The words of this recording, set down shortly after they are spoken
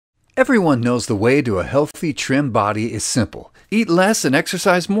Everyone knows the way to a healthy, trim body is simple. Eat less and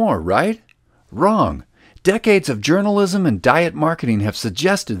exercise more, right? Wrong. Decades of journalism and diet marketing have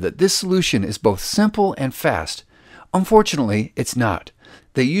suggested that this solution is both simple and fast. Unfortunately, it's not.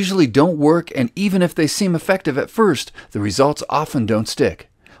 They usually don't work, and even if they seem effective at first, the results often don't stick.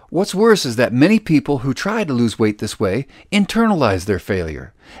 What's worse is that many people who try to lose weight this way internalize their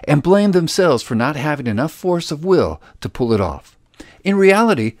failure and blame themselves for not having enough force of will to pull it off. In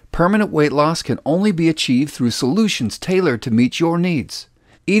reality, permanent weight loss can only be achieved through solutions tailored to meet your needs.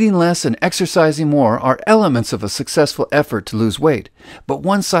 Eating less and exercising more are elements of a successful effort to lose weight, but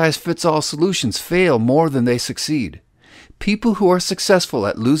one-size-fits-all solutions fail more than they succeed. People who are successful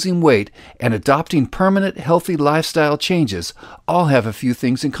at losing weight and adopting permanent, healthy lifestyle changes all have a few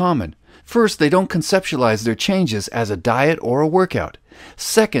things in common. First, they don't conceptualize their changes as a diet or a workout.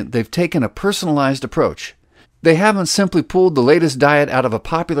 Second, they've taken a personalized approach. They haven't simply pulled the latest diet out of a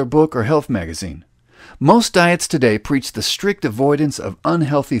popular book or health magazine. Most diets today preach the strict avoidance of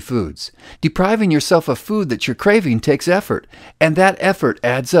unhealthy foods. Depriving yourself of food that you're craving takes effort, and that effort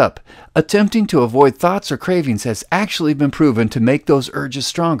adds up. Attempting to avoid thoughts or cravings has actually been proven to make those urges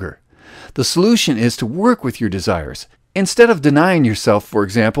stronger. The solution is to work with your desires. Instead of denying yourself, for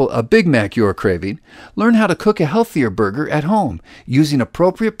example, a Big Mac you're craving, learn how to cook a healthier burger at home using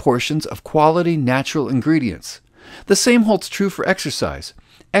appropriate portions of quality natural ingredients. The same holds true for exercise.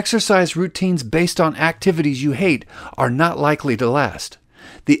 Exercise routines based on activities you hate are not likely to last.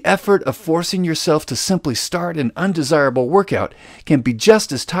 The effort of forcing yourself to simply start an undesirable workout can be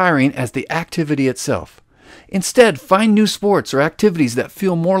just as tiring as the activity itself. Instead, find new sports or activities that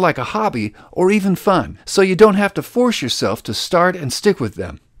feel more like a hobby or even fun, so you don't have to force yourself to start and stick with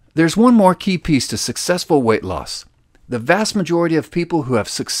them. There's one more key piece to successful weight loss. The vast majority of people who have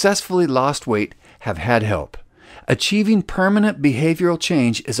successfully lost weight have had help. Achieving permanent behavioral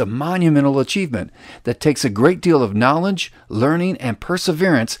change is a monumental achievement that takes a great deal of knowledge, learning, and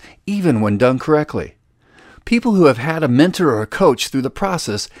perseverance, even when done correctly. People who have had a mentor or a coach through the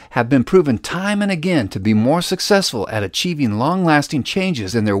process have been proven time and again to be more successful at achieving long-lasting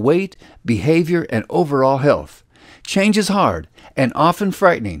changes in their weight, behavior, and overall health. Change is hard and often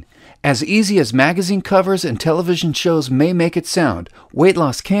frightening. As easy as magazine covers and television shows may make it sound, weight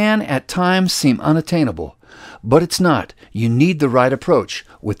loss can, at times, seem unattainable. But it's not. You need the right approach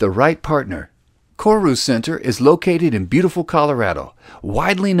with the right partner. Koru Center is located in beautiful Colorado.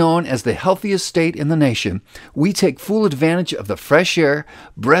 Widely known as the healthiest state in the nation, we take full advantage of the fresh air,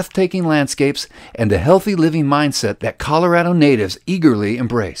 breathtaking landscapes, and the healthy living mindset that Colorado natives eagerly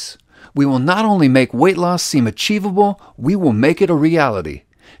embrace. We will not only make weight loss seem achievable, we will make it a reality.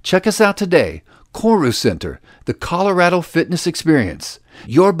 Check us out today. Koru Center, the Colorado Fitness Experience.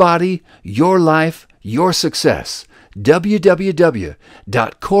 Your body, your life, your success.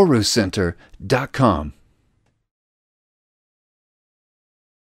 www.KoruCenter.com